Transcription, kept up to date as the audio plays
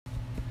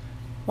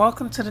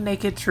Welcome to the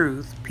Naked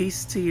Truth.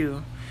 Peace to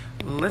you.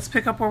 Let's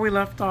pick up where we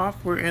left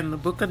off. We're in the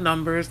book of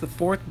Numbers, the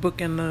fourth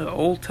book in the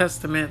Old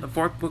Testament, the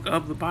fourth book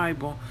of the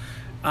Bible.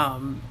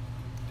 And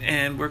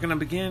we're going to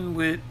begin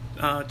with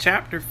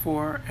chapter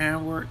 4,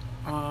 and we're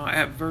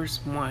at verse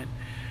 1.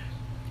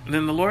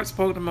 Then the Lord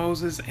spoke to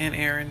Moses and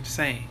Aaron,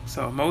 saying,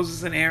 so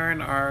Moses and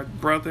Aaron are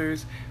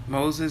brothers.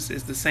 Moses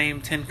is the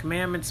same Ten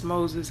Commandments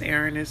Moses.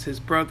 Aaron is his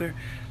brother.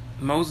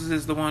 Moses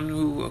is the one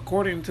who,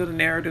 according to the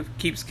narrative,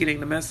 keeps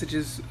getting the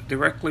messages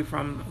directly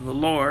from the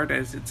Lord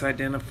as it's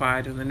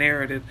identified in the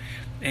narrative,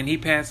 and he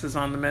passes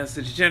on the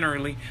message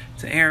generally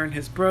to Aaron,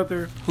 his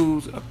brother,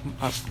 who's,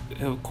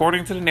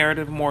 according to the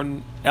narrative,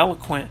 more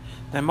eloquent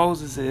than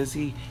Moses is.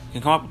 He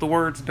can come up with the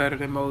words better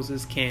than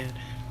Moses can.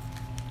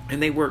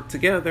 And they work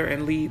together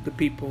and lead the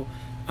people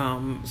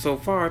so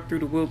far through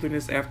the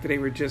wilderness after they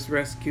were just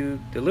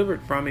rescued,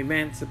 delivered from,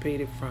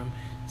 emancipated from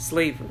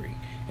slavery.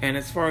 And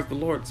as far as the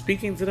Lord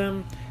speaking to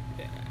them,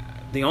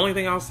 the only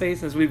thing I'll say,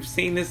 since we've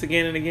seen this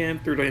again and again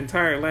through the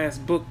entire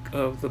last book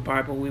of the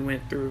Bible we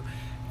went through,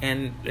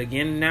 and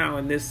again now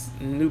in this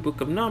new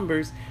book of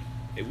Numbers,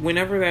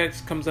 whenever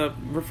that comes up,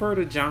 refer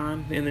to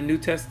John in the New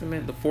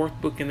Testament, the fourth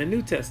book in the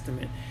New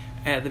Testament,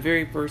 at the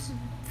very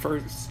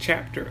first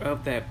chapter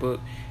of that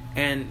book,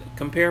 and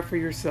compare for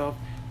yourself,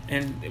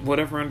 and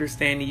whatever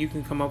understanding you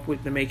can come up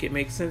with to make it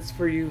make sense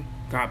for you,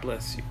 God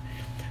bless you.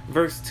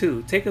 Verse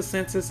 2, take a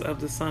census of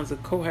the sons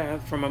of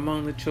Kohath from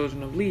among the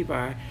children of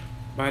Levi,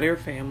 by their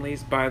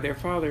families, by their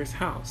father's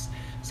house.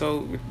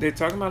 So they're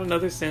talking about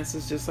another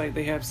census, just like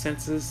they have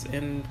census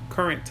in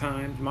current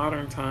times,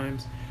 modern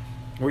times,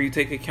 where you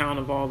take account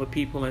of all the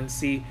people and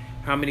see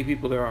how many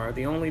people there are.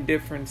 The only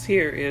difference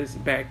here is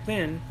back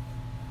then,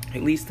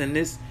 at least in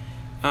this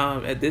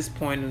at this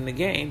point in the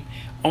game,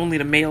 only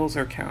the males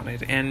are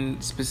counted,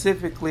 and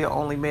specifically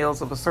only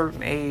males of a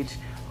certain age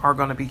are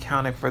going to be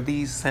counted for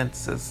these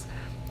census.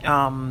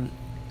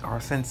 Or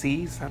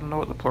censees, I don't know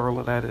what the plural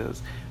of that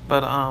is,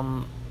 but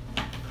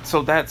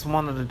so that's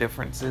one of the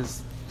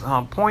differences,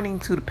 pointing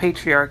to the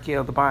patriarchy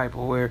of the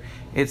Bible, where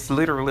it's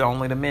literally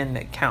only the men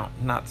that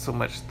count, not so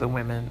much the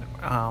women,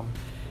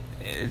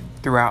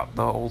 throughout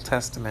the Old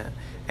Testament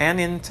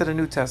and into the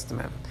New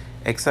Testament,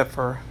 except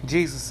for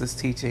Jesus'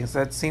 teachings.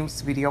 That seems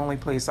to be the only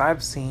place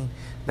I've seen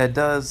that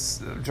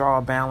does draw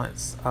a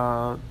balance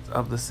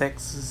of the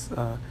sexes,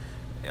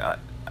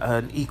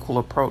 an equal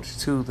approach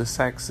to the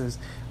sexes.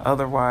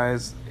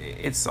 Otherwise,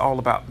 it's all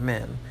about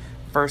men.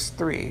 Verse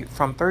 3,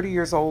 from 30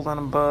 years old and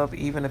above,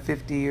 even to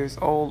 50 years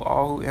old,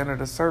 all who enter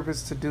the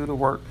service to do the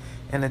work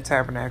in the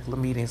tabernacle of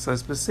meeting. So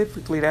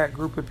specifically that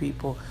group of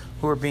people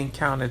who are being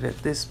counted at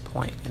this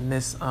point in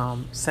this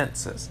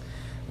census.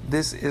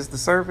 This is the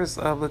service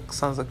of the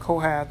sons of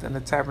Kohath in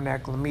the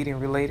tabernacle of meeting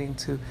relating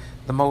to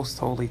the most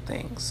holy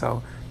things.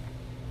 So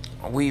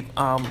we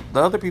the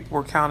other people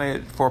were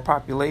counted for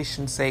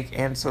population's sake,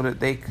 and so that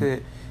they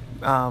could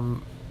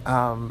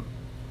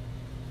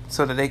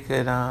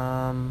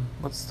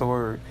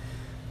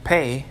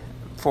pay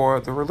for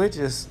the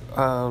religious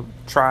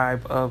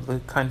tribe of the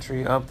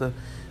country, of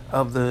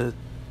the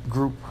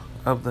group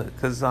of the,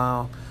 because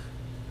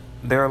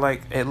there are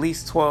like at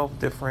least 12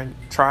 different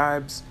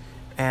tribes,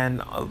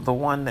 and the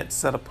one that's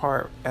set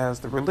apart as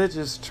the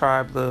religious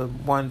tribe, the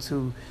ones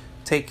who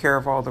take care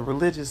of all the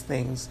religious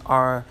things,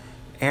 are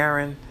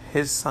Aaron,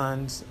 his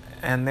sons,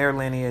 and their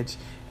lineage,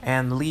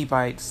 and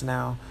Levites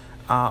now,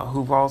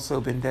 who've also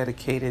been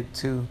dedicated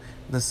to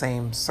the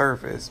same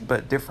service,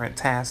 but different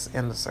tasks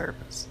in the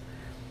service.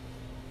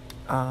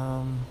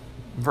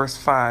 Verse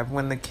 5,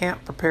 when the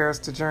camp prepares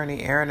to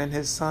journey, Aaron and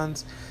his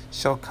sons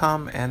shall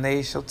come, and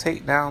they shall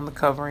take down the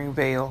covering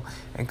veil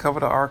and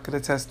cover the ark of the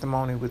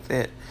testimony with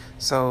it.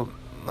 So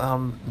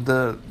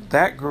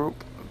that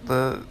group,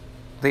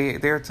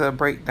 they're to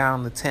break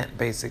down the tent,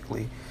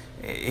 basically.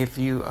 If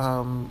you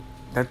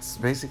that's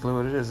basically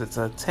what it is. It's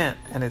a tent,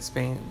 and it's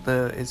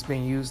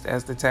being used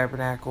as the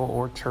tabernacle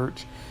or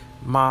church,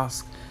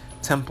 mosque,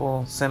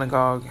 temple,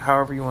 synagogue,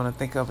 however you want to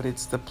think of it.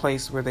 It's the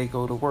place where they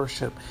go to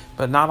worship,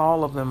 but not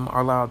all of them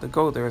are allowed to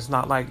go there. It's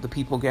not like the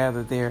people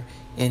gather there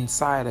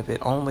inside of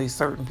it. Only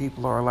certain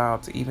people are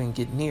allowed to even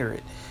get near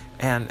it,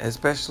 and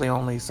especially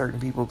only certain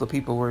people, the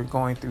people we're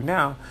going through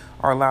now,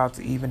 are allowed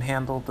to even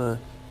handle the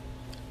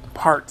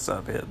parts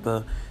of it,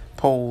 the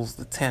poles,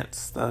 the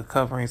tents, the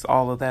coverings,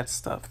 all of that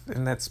stuff.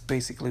 And that's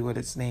basically what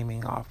it's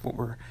naming off, what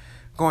we're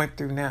going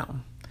through now.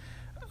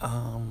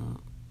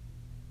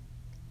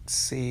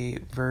 See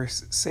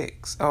verse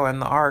 6. Oh,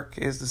 and the ark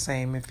is the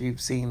same. If you've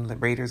seen the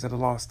Raiders of the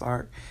Lost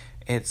Ark,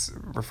 it's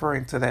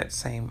referring to that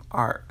same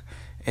ark.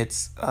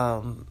 It's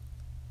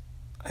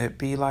it'd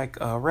be like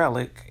a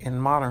relic in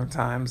modern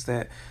times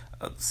that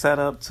set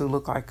up to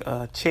look like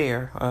a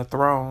chair, a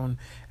throne,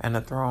 and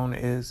the throne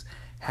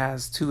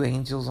has two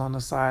angels on the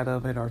side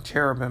of it, or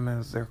cherubim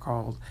as they're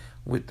called,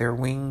 with their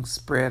wings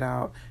spread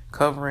out,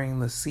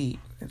 covering the seat.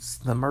 It's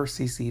the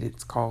mercy seat,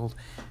 it's called.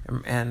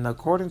 And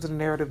according to the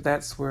narrative,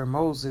 that's where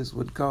Moses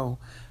would go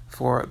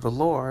for the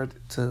Lord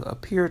to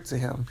appear to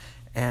him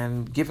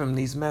and give him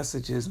these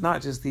messages,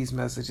 not just these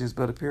messages,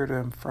 but appear to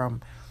him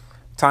from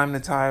time to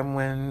time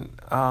when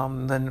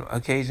the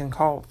occasion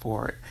called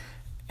for it.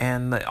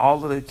 And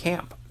all of the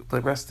camp,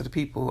 the rest of the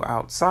people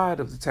outside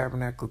of the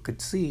tabernacle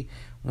could see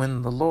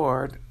when the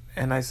Lord,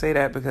 and I say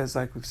that because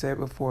like we've said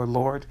before,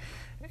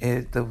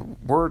 the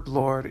word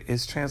Lord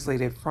is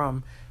translated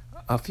from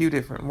a few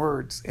different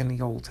words in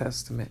the Old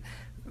Testament.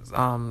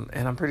 And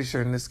I'm pretty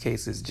sure in this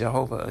case it's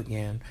Jehovah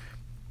again.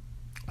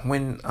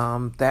 When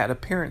that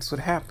appearance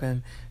would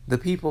happen, the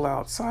people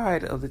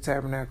outside of the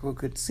tabernacle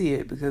could see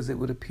it because it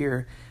would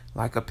appear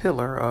like a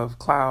pillar of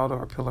cloud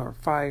or a pillar of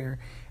fire.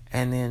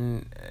 And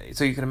then,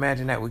 so you can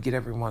imagine that would get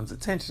everyone's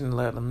attention and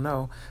let them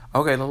know,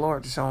 okay, the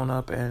Lord's shown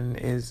up and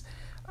is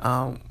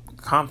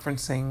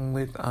conferencing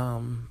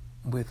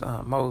with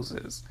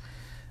Moses.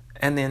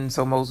 And then,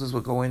 so Moses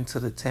would go into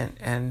the tent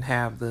and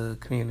have the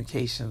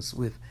communications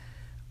with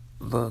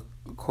the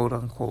quote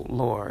unquote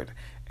Lord.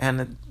 And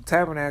the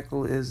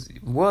tabernacle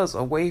was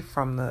away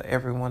from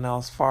everyone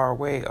else, far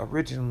away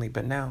originally,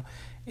 but now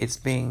it's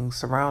being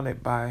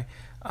surrounded by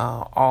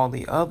all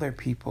the other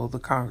people, the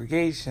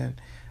congregation,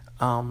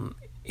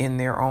 in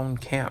their own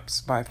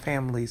camps by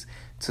families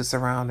to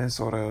surround and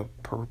sort of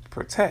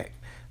protect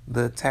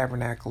the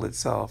tabernacle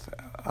itself,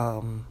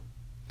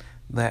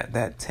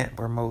 that tent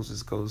where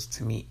Moses goes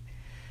to meet.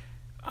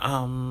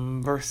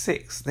 Verse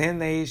 6, then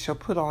they shall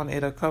put on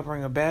it a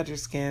covering of badger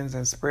skins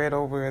and spread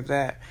over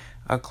that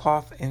a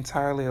cloth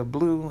entirely of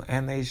blue,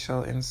 and they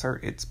shall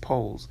insert its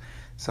poles.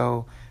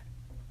 So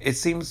it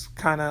seems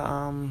kind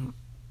of,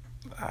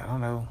 I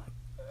don't know,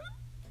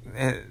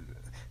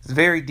 it's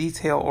very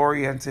detail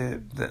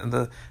oriented,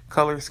 the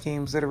color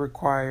schemes that are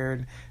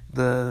required,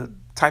 the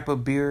type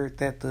of beard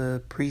that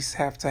the priests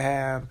have to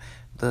have,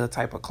 the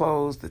type of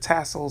clothes, the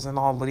tassels, and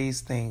all of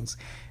these things.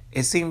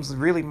 It seems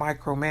really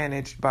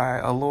micromanaged by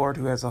a Lord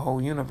who has a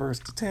whole universe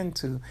to tend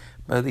to,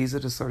 but these are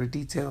the sort of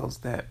details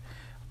that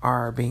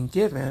are being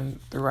given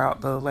throughout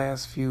the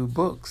last few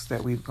books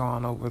that we've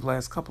gone over, the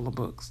last couple of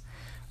books,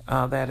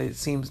 that it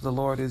seems the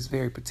Lord is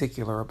very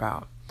particular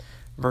about.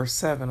 Verse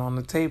 7, on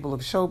the table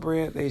of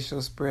showbread they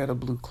shall spread a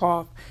blue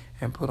cloth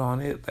and put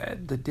on it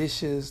the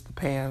dishes, the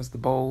pans, the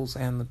bowls,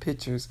 and the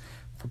pitchers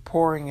for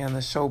pouring, and the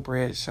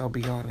showbread shall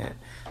be on it.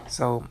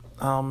 So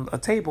a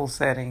table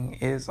setting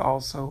is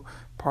also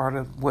part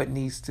of what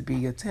needs to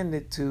be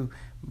attended to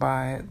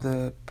by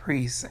the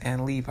priests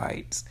and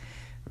Levites.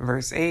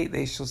 Verse 8,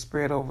 they shall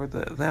spread over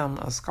them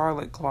a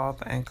scarlet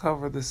cloth and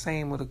cover the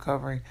same with a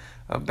covering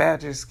of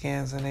badger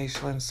skins, and they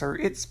shall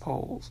insert its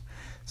poles.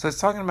 So it's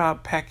talking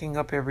about packing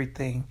up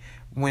everything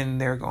when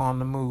they're on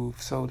the move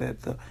so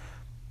that the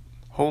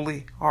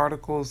holy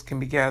articles can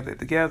be gathered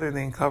together and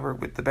then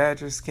covered with the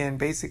badger skin,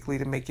 basically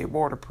to make it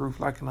waterproof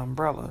like an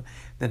umbrella.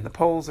 Then the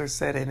poles are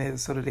set in it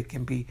so that it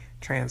can be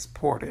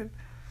transported.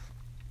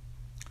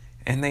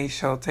 And they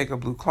shall take a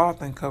blue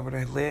cloth and cover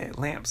the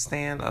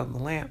lampstand of the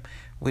lamp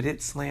with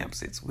its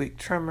lamps, its wick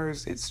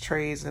trimmers, its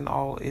trays, and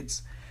all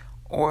its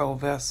oil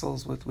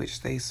vessels with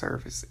which they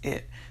service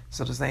it.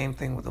 So the same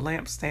thing with the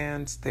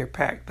lampstands. They're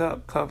packed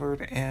up,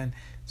 covered, and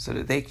so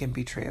that they can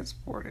be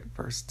transported.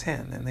 Verse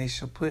 10, and they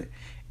shall put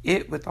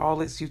it with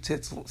all its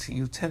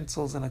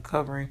utensils in a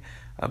covering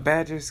of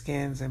badger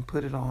skins and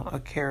put it on a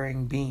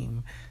carrying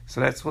beam. So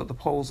that's what the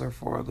poles are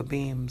for, the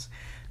beams.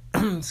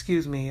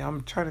 Excuse me,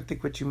 I'm trying to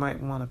think what you might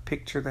want to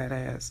picture that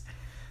as.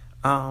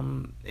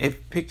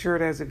 Picture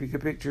it as if you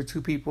could picture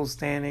two people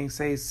standing,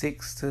 say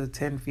 6 to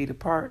 10 feet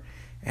apart,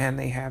 and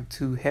they have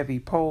two heavy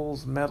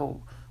poles,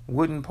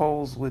 wooden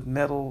poles with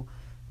metal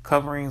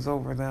coverings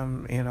over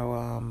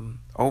them,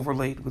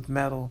 overlaid with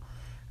metal,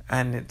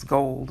 and it's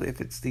gold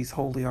if it's these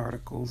holy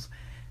articles.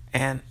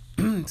 And,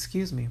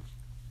 excuse me.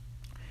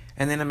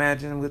 And then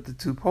imagine with the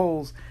two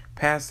poles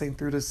passing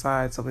through the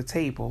sides of a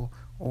table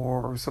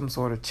or some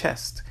sort of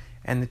chest,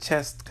 and the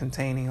chest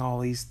containing all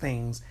these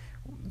things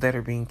that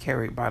are being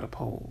carried by the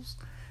poles.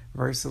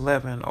 Verse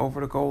 11,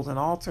 over the golden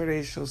altar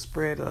they shall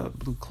spread a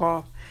blue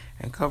cloth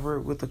and cover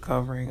it with the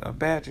covering of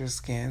badger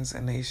skins,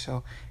 and they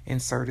shall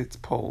insert its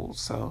poles.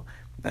 So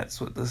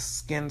that's what the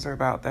skins are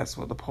about. That's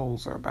what the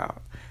poles are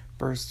about.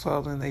 Verse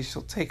 12, and they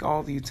shall take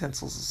all the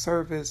utensils of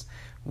service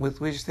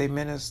with which they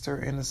minister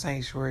in the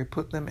sanctuary,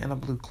 put them in a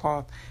blue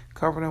cloth,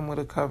 cover them with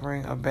a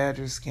covering of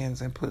badger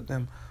skins, and put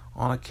them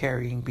on a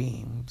carrying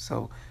beam.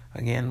 So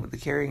again, with the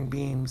carrying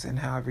beams and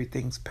how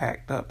everything's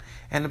packed up,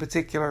 and in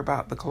particular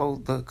about the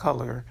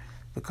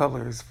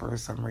colors for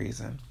some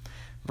reason.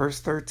 Verse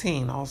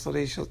 13, also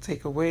they shall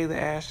take away the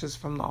ashes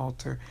from the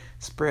altar,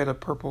 spread a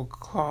purple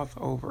cloth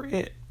over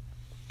it.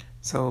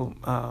 So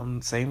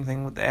same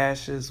thing with the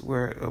ashes,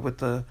 with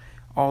the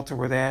altar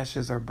where the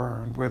ashes are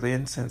burned, where the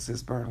incense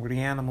is burned, where the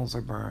animals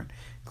are burned.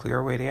 Clear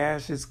away the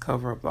ashes,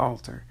 cover up the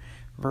altar.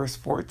 Verse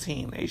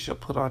 14, they shall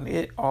put on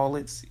it all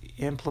its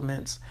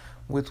implements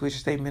with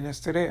which they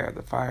minister there,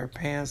 the fire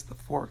pans, the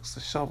forks, the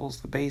shovels,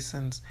 the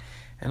basins,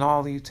 and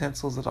all the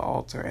utensils of the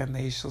altar, and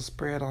they shall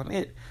spread on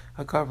it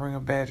a covering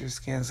of badger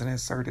skins and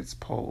insert its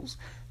poles.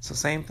 So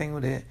same thing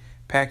with it,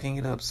 packing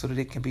it up so that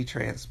it can be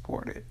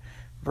transported.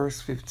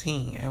 Verse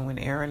 15, and when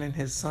Aaron and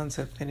his sons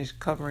have finished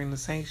covering the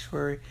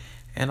sanctuary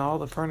and all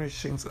the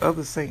furnishings of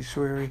the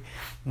sanctuary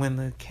when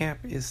the camp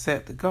is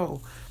set to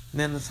go.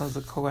 Then the sons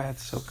of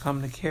Kohath shall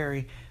come to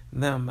carry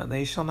them.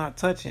 They shall not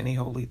touch any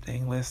holy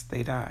thing, lest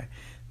they die.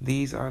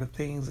 These are the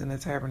things in the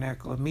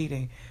tabernacle of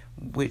meeting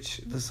which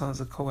the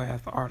sons of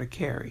Kohath are to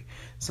carry.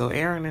 So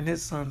Aaron and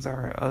his sons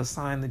are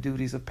assigned the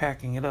duties of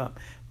packing it up,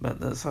 but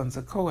the sons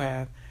of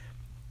Kohath,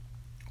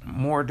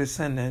 more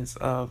descendants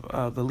of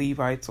the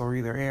Levites or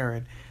either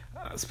Aaron,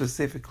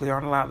 specifically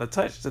aren't allowed to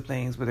touch the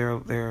things, but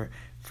they're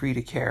free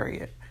to carry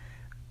it.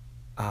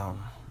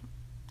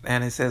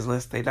 And it says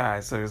lest they die,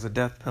 so there's a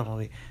death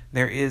penalty.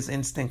 There is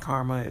instant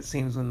karma, it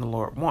seems, when the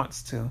Lord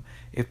wants to,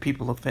 if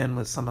people offend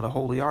with some of the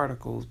holy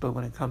articles. But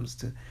when it comes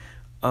to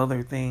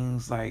other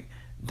things like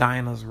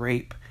Dinah's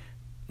rape,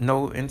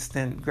 no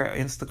instant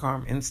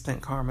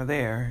karma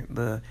there.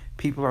 The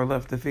people are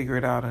left to figure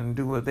it out and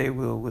do what they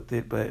will with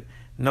it, but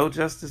no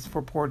justice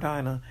for poor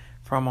Dinah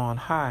from on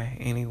high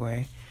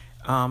anyway.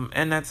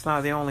 And that's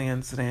not the only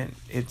incident.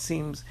 It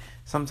seems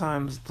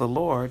sometimes the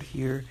Lord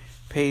here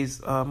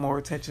pays more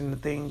attention to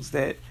things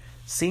that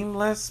seem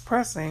less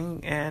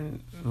pressing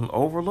and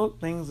overlook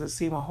things that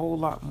seem a whole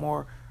lot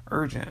more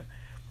urgent.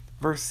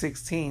 Verse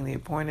 16, the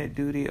appointed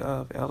duty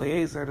of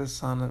Eleazar, the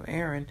son of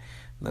Aaron,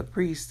 the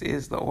priest,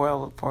 is the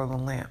oil for the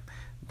lamp,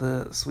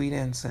 the sweet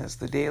incense,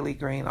 the daily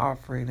grain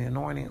offering, the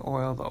anointing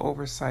oil, the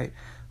oversight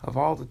of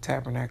all the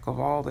tabernacle, of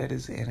all that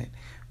is in it,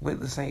 with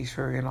the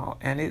sanctuary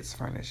and its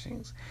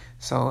furnishings.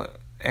 So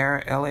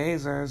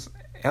Eleazar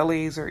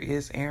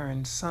is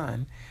Aaron's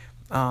son,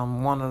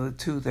 one of the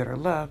two that are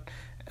left.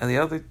 And the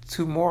other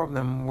two more of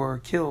them were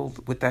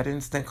killed with that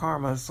instant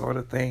karma sort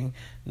of thing,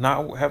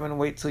 not having to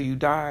wait till you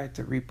die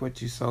to reap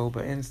what you sow,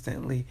 but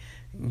instantly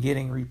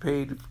getting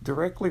repaid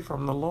directly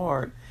from the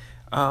Lord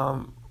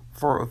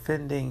for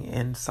offending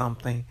in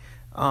something.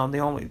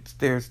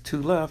 There's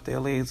two left.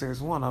 Eleazar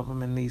is one of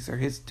them, and these are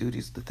his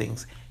duties, the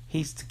things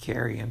he's to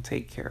carry and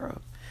take care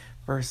of.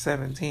 Verse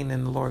 17,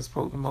 and the Lord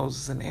spoke to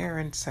Moses and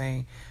Aaron,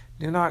 saying,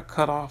 do not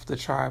cut off the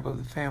tribe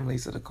of the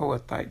families of the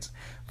Kohathites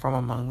from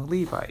among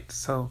the Levites.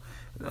 So,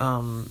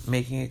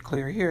 making it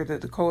clear here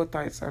that the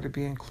Kohathites are to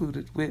be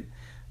included with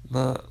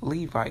the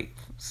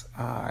Levites.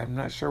 I'm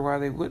not sure why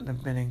they wouldn't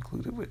have been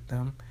included with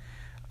them.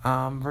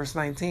 Verse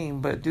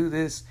 19, but do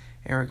this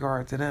in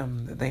regard to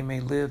them, that they may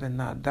live and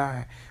not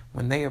die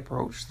when they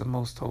approach the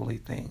most holy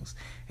things.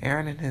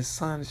 Aaron and his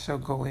sons shall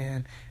go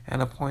in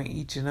and appoint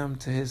each of them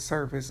to his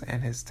service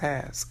and his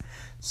task.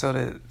 So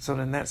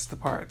then that's the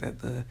part that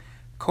the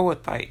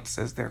Kohathites,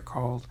 as they're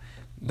called,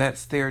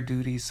 that's their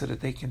duty, so that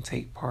they can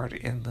take part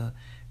in the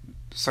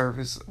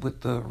service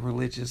with the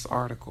religious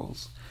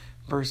articles.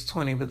 Verse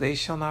 20, but they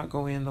shall not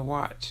go in to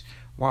watch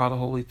while the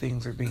holy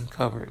things are being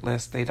covered,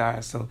 lest they die.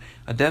 So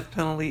a death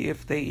penalty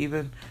if they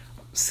even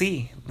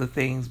see the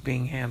things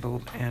being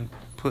handled and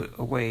put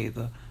away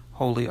the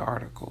holy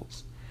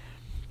articles.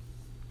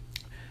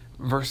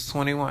 Verse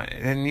 21,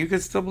 and you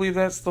can still believe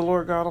that's the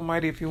Lord God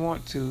Almighty if you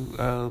want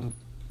to,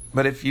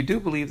 but if you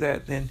do believe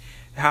that, then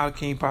how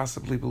can you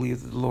possibly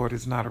believe that the Lord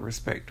is not a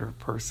respecter of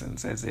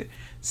persons, as it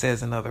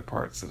says in other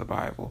parts of the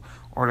Bible,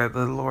 or that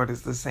the Lord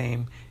is the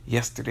same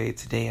yesterday,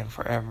 today, and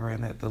forever,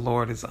 and that the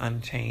Lord is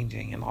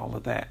unchanging and all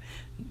of that?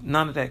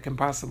 None of that can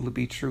possibly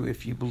be true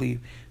if you believe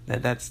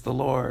that that's the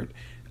Lord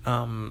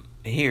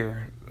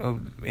here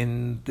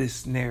in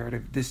this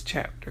narrative, this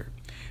chapter.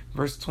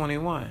 Verse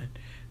 21,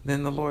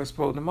 then the Lord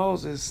spoke to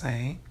Moses,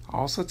 saying,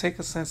 also take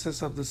a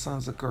census of the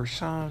sons of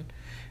Gershon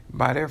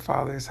by their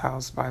father's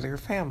house, by their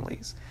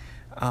families.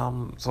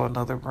 So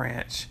another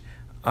branch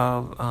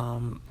of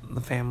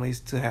the families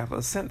to have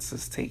a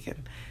census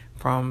taken.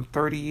 From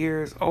 30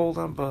 years old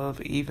and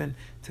above, even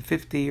to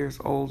 50 years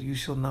old, you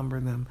shall number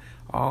them,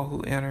 all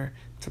who enter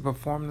to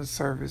perform the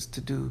service,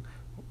 to do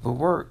the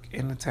work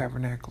in the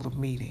tabernacle of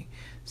meeting.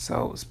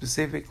 So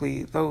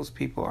specifically, those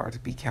people are to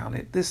be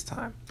counted this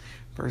time.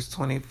 Verse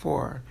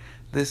 24,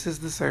 this is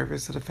the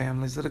service of the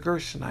families of the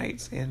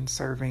Gershonites in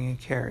serving and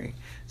carrying.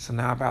 So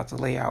now about to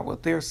lay out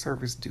what their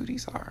service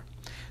duties are.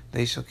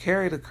 They shall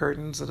carry the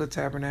curtains of the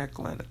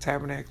tabernacle and the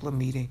tabernacle of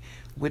meeting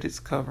with its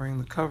covering,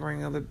 the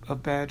covering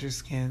of badger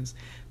skins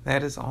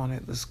that is on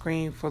it, the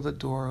screen for the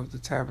door of the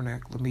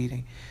tabernacle of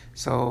meeting.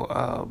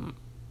 So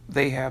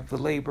they have the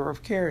labor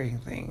of carrying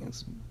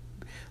things,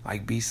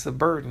 like beasts of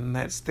burden.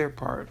 That's their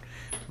part.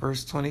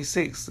 Verse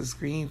 26, the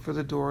screen for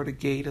the door, the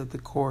gate of the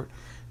court,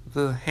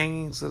 the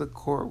hangings of the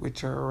court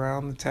which are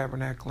around the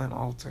tabernacle and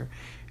altar,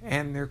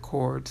 and their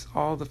cords,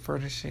 all the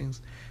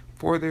furnishings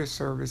for their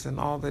service, and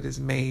all that is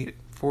made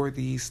for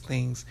these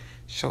things,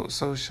 so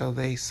shall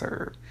they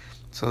serve.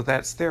 So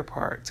that's their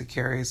part, to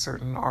carry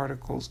certain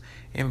articles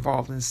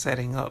involved in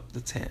setting up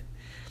the tent.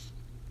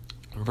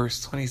 Verse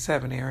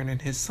 27, Aaron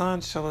and his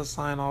sons shall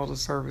assign all the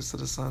service of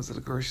the sons of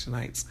the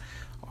Gershonites,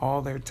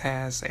 all their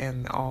tasks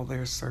and all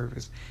their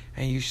service,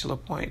 and you shall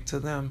appoint to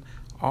them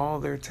all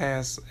their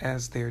tasks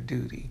as their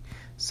duty.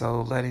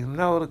 So letting them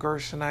know the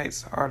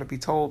Gershonites are to be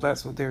told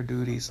that's what their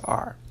duties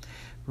are.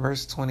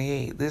 Verse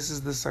 28, this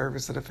is the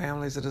service of the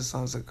families of the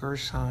sons of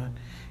Gershon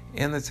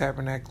in the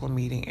tabernacle of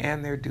meeting,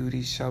 and their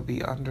duties shall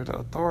be under the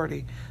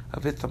authority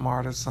of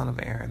Ithamar, the son of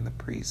Aaron, the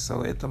priest.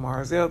 So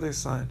Ithamar is the other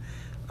son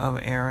of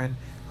Aaron,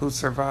 who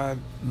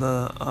survived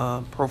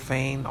the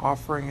profane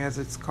offering, as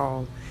it's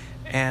called,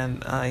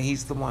 and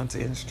he's the one to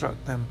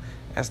instruct them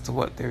as to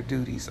what their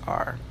duties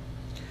are.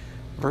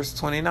 Verse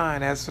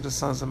 29, as for the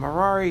sons of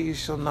Merari, you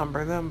shall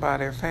number them by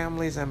their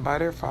families and by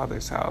their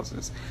fathers'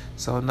 houses.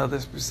 So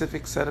another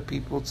specific set of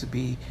people to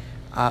be,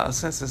 a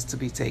census to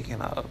be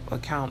taken up, a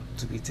count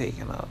to be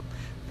taken up.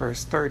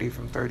 Verse 30,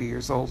 from 30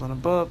 years old and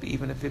above,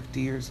 even to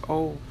 50 years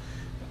old,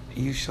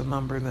 you shall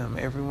number them,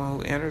 everyone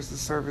who enters the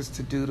service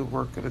to do the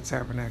work of the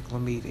tabernacle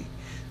of meeting.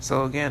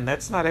 So again,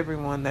 that's not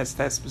everyone, that's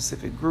that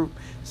specific group.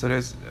 So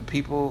there's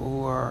people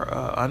who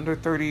are under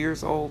 30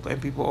 years old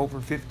and people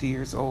over 50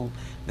 years old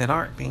that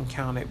aren't being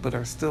counted but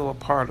are still a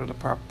part of the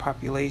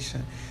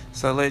population.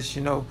 So it lets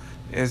you know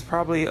there's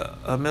probably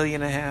a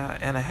million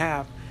and a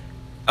half,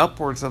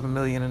 upwards of 1.5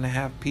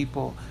 million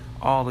people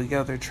all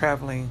together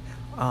traveling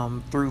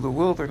through the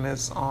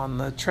wilderness on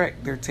the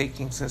trek they're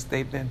taking since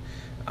they've been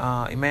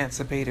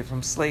emancipated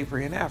from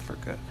slavery in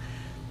Africa.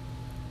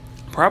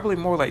 Probably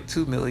more like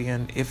 2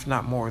 million, if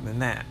not more than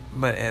that,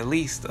 but at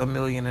least 1.5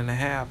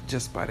 million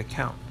just by the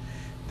count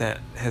that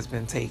has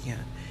been taken.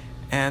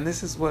 And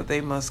this is what they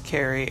must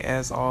carry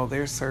as all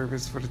their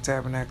service for the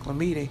tabernacle of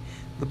meeting: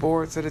 the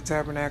boards of the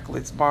tabernacle,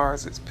 its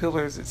bars, its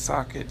pillars, its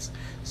sockets.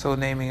 So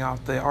naming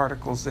off the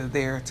articles that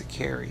they're to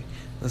carry,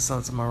 the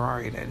sons of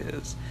Merari, that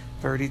is.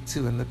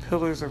 32, and the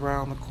pillars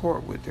around the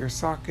court with their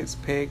sockets,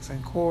 pegs,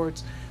 and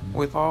cords,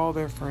 with all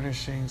their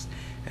furnishings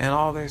and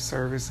all their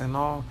service and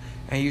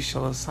you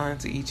shall assign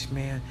to each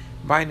man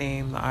by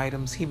name the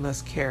items he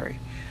must carry.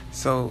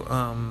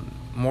 So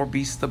more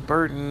beasts of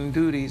burden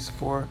duties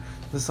for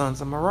the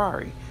sons of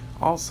Merari,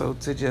 also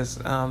to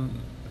just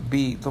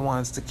be the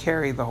ones to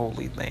carry the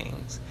holy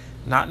things,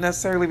 not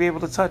necessarily be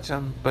able to touch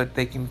them, but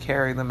they can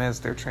carry them as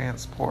they're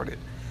transported.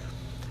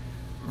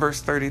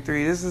 Verse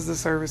 33, this is the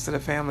service of the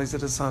families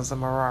of the sons of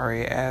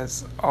Merari,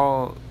 as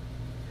all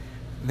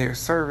their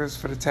service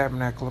for the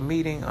tabernacle of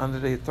meeting under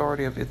the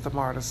authority of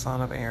Ithamar, the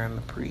son of Aaron,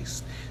 the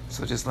priest.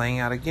 So just laying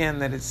out again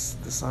that it's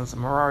the sons of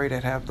Merari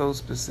that have those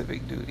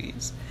specific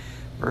duties.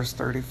 Verse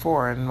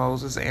 34, and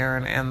Moses,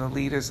 Aaron, and the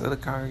leaders of the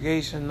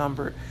congregation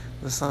numbered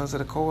the sons of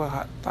the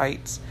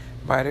Kohathites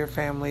by their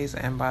families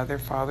and by their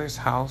father's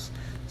house.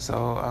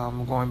 So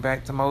going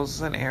back to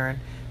Moses and Aaron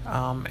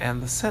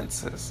and the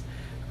census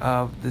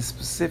of the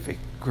specific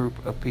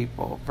group of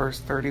people.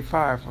 Verse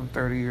 35, from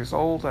 30 years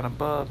old and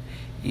above,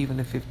 even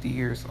to 50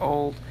 years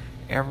old,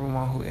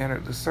 everyone who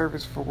entered the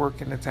service for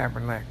work in the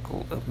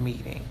tabernacle of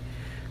meeting.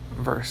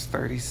 Verse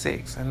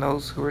 36, and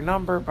those who were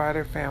numbered by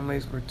their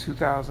families were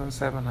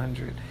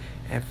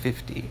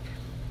 2,750.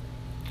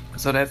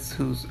 So that's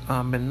who's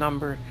been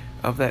numbered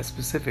of that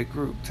specific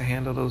group to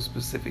handle those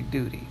specific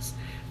duties.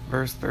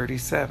 Verse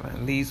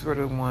 37, these were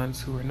the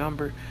ones who were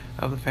numbered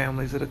of the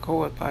families of the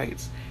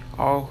Kohathites,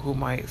 all who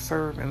might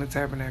serve in the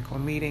tabernacle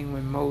meeting,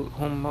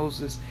 whom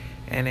Moses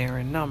and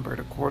Aaron numbered,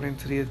 according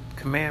to the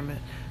commandment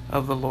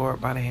of the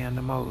Lord by the hand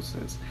of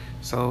Moses.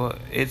 So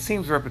it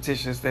seems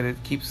repetitious that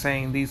it keeps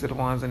saying these are the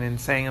ones and then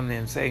saying them,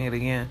 then saying it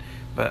again,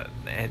 but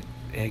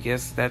I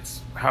guess that's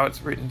how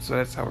it's written, so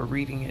that's how we're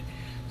reading it.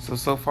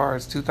 So far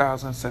it's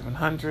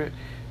 2,700,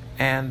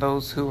 and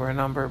those who are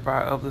numbered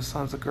by of the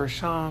sons of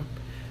Gershon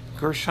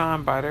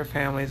by their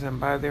families and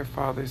by their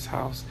father's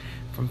house,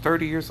 from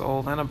 30 years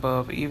old and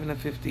above, even to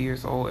 50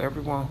 years old,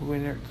 everyone who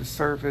entered the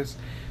service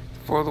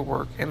for the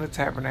work in the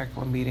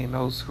tabernacle meeting,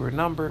 those who were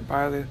numbered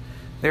by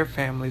their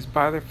families,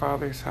 by their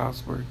father's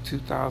house, were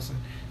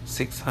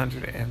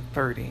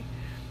 2,630.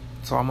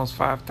 So almost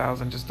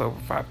 5,000, just over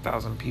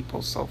 5,000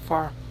 people so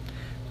far.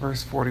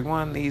 Verse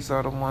 41, these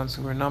are the ones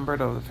who were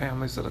numbered of the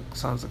families of the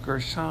sons of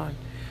Gershon,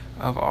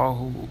 of all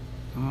who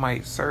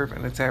might serve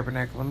in the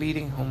tabernacle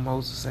meeting, whom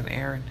Moses and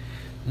Aaron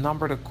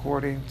numbered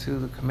according to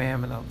the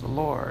commandment of the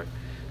Lord.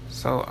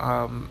 So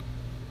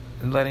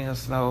letting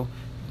us know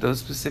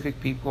those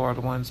specific people are the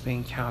ones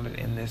being counted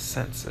in this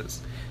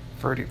census.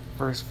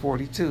 Verse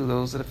 42,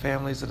 those are the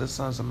families of the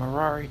sons of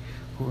Merari,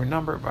 who were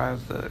numbered by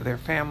their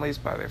families,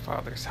 by their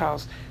father's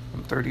house,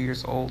 from 30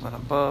 years old and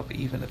above,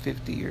 even to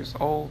 50 years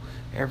old,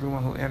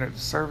 everyone who entered the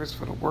service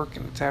for the work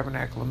in the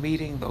tabernacle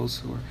meeting. Those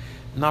who were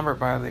numbered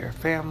by their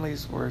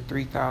families were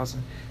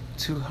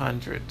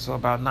 3,200, so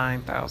about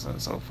 9,000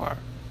 so far.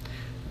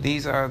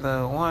 These are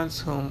the ones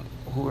who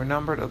were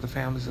numbered of the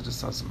families of the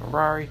sons of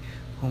Merari,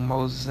 whom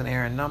Moses and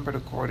Aaron numbered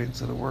according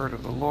to the word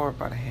of the Lord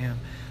by the hand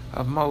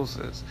of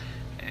Moses.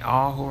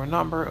 All who were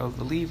numbered of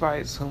the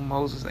Levites, whom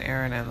Moses,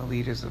 Aaron, and the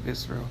leaders of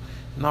Israel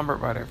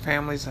numbered by their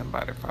families and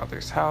by their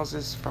fathers'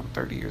 houses, from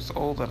 30 years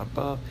old and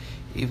above,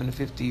 even to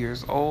 50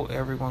 years old,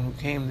 everyone who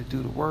came to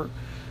do the work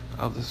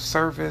of the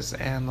service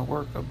and the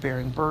work of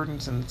bearing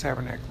burdens in the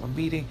tabernacle of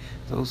meeting.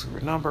 Those who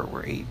were numbered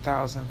were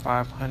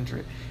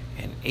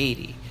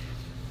 8,580.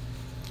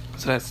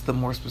 So that's the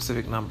more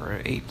specific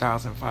number,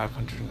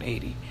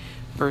 8,580.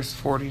 Verse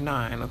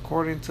 49,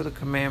 according to the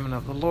commandment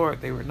of the Lord,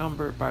 they were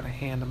numbered by the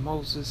hand of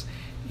Moses,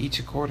 each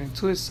according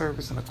to his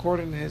service and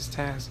according to his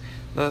task.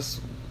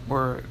 Thus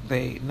were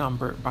they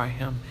numbered by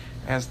him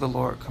as the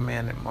Lord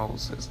commanded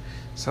Moses.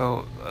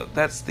 So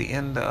that's the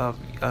end of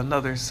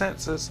another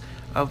census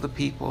of the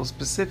people,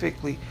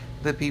 specifically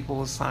the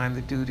people assigned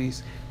the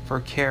duties for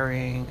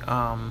carrying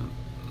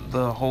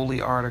the holy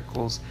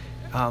articles,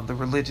 the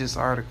religious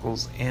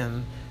articles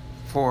in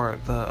for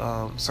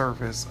the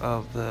service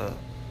of the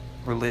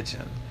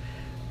religion.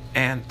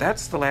 And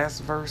that's the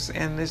last verse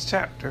in this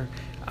chapter.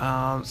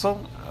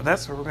 So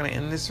that's where we're going to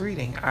end this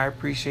reading. I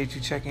appreciate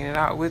you checking it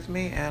out with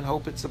me and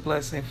hope it's a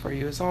blessing for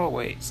you as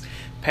always.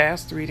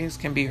 Past readings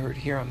can be heard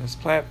here on this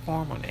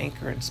platform, on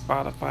Anchor and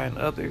Spotify and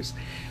others.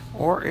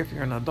 Or if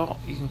you're an adult,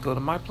 you can go to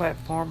my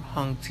platform,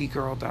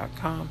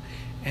 hungtgirl.com,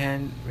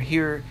 and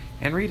hear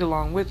and read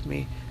along with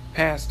me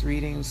past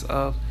readings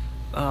of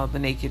the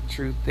Naked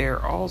Truth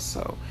there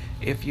also.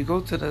 If you go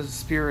to the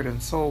Spirit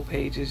and Soul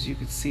pages, you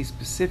can see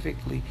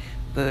specifically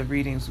the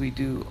readings we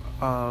do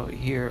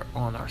here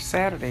on our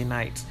Saturday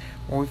nights,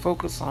 where we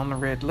focus on the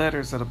red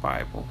letters of the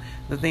Bible,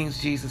 the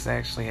things Jesus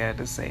actually had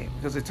to say.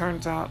 Because it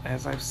turns out,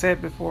 as I've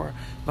said before,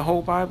 the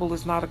whole Bible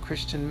is not a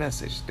Christian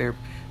message. There are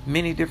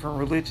many different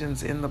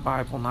religions in the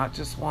Bible, not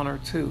just one or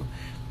two.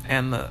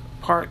 And the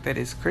part that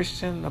is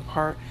Christian, the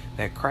part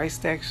that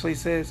Christ actually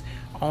says,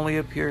 only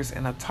appears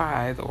in a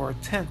tithe or a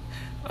tenth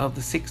of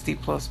the 60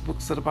 plus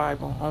books of the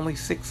Bible. Only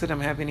 6 of them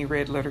have any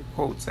red letter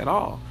quotes at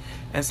all.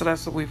 And so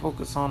that's what we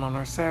focus on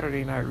our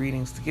Saturday night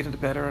readings, to get a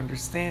better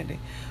understanding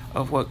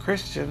of what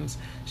Christians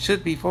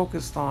should be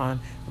focused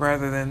on,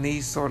 rather than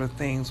these sort of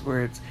things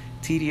where it's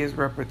tedious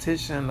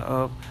repetition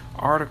of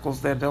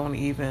articles that aren't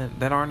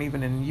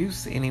even in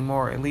use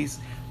anymore, at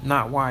least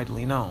not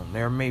widely known.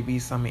 There may be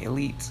some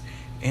elites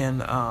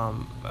and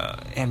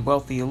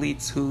wealthy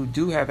elites who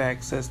do have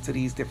access to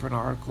these different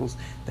articles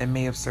that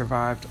may have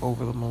survived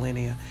over the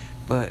millennia.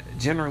 But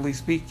generally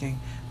speaking,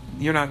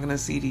 you're not going to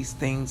see these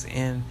things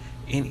in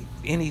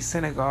any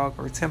synagogue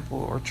or temple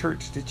or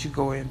church that you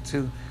go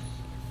into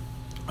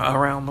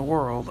around the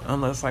world,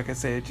 unless, like I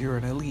said, you're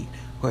an elite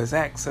who has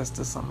access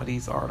to some of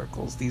these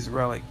articles, these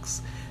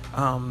relics,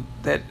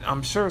 that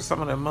I'm sure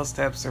some of them must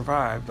have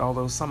survived,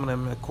 although some of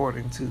them,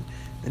 according to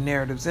the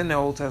narratives in the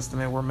Old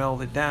Testament, were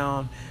melted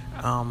down,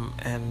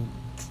 and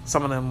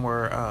some of them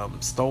were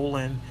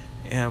stolen,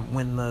 and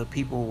when the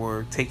people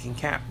were taken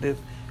captive,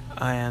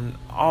 and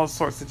all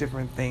sorts of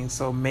different things.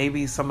 So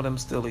maybe some of them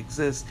still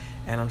exist,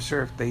 and I'm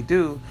sure if they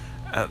do,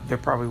 they're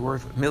probably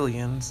worth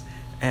millions,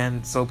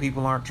 and so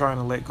people aren't trying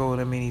to let go of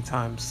them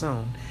anytime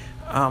soon.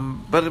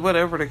 But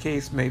whatever the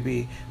case may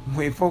be,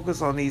 we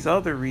focus on these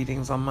other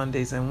readings on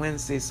Mondays and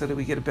Wednesdays so that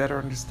we get a better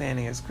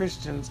understanding as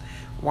Christians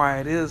why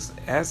it is,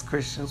 as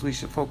Christians, we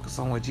should focus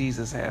on what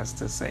Jesus has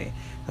to say.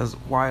 Because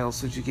why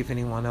else would you give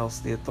anyone else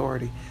the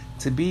authority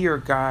to be your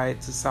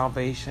guide to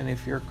salvation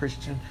if you're a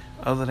Christian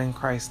other than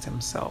Christ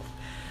himself?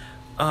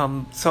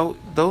 So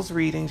those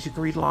readings, you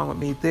can read along with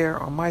me there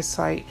on my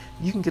site.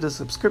 You can get a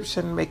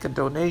subscription, make a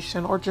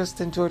donation, or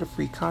just enjoy the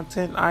free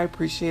content. I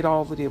appreciate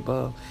all of the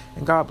above,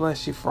 and God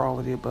bless you for all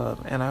of the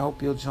above, and I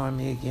hope you'll join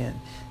me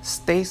again.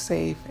 Stay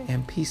safe,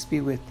 and peace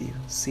be with you.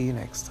 See you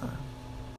next time.